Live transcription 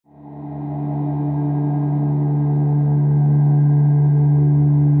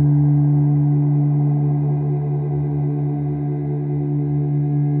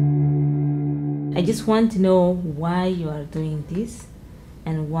just want to know why you are doing this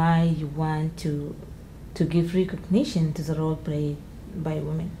and why you want to give recognition to the role played by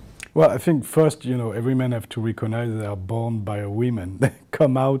women. Well, I think first, every man have to recognize they are born by a woman. They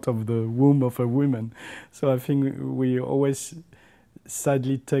come out of the womb of a woman. So I think we always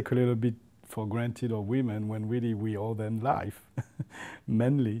sadly take a little bit for granted of women when really we owe them life,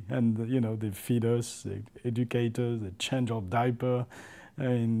 mainly. And, they feed us, they educate us, they change our diaper.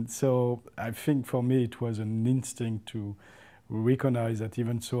 And so I think for me it was an instinct to recognize that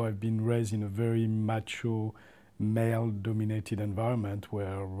even so I've been raised in a very macho, male-dominated environment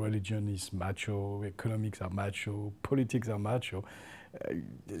where religion is macho, economics are macho, politics are macho.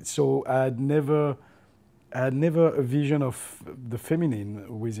 So I had never a vision of the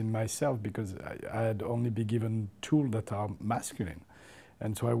feminine within myself because I had only been given tools that are masculine.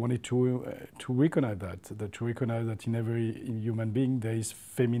 And so I wanted to recognize that in every human being there is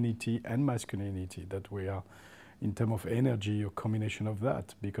femininity and masculinity, that we are, in terms of energy, a combination of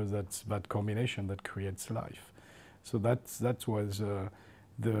that, because that's that combination that creates life. So that was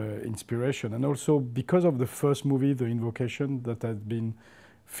the inspiration. And also because of the first movie, The Invocation, that has been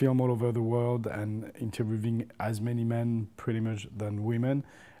filmed all over the world and interviewing as many men pretty much than women,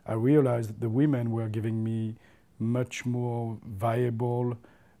 I realized that the women were giving me much more viable,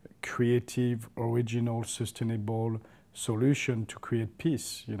 creative, original, sustainable solution to create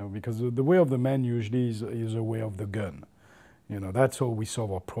peace, because the way of the man usually is a way of the gun. That's how we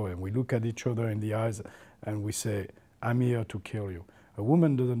solve our problem. We look at each other in the eyes and we say, I'm here to kill you. A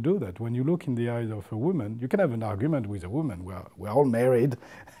woman doesn't do that. When you look in the eyes of a woman, you can have an argument with a woman. We're all married.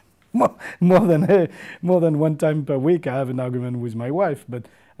 more than one time per week I have an argument with my wife, but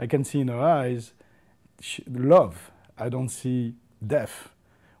I can see in her eyes love. I don't see death.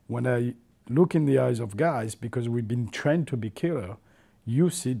 When I look in the eyes of guys, because we've been trained to be killer,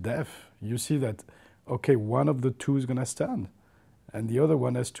 you see death. You see that, okay, one of the two is gonna stand and the other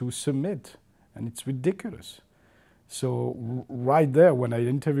one has to submit, and it's ridiculous. So right there, when I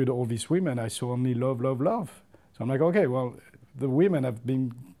interviewed all these women, I saw only love, love, love. So I'm like, okay, well, the women have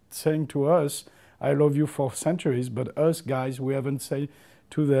been saying to us, I love you for centuries, but us guys, we haven't said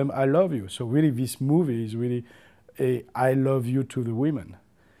to them, I love you. So really this movie is really a I love you to the women,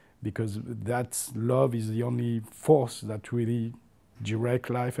 because that love is the only force that really direct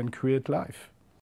life and create life.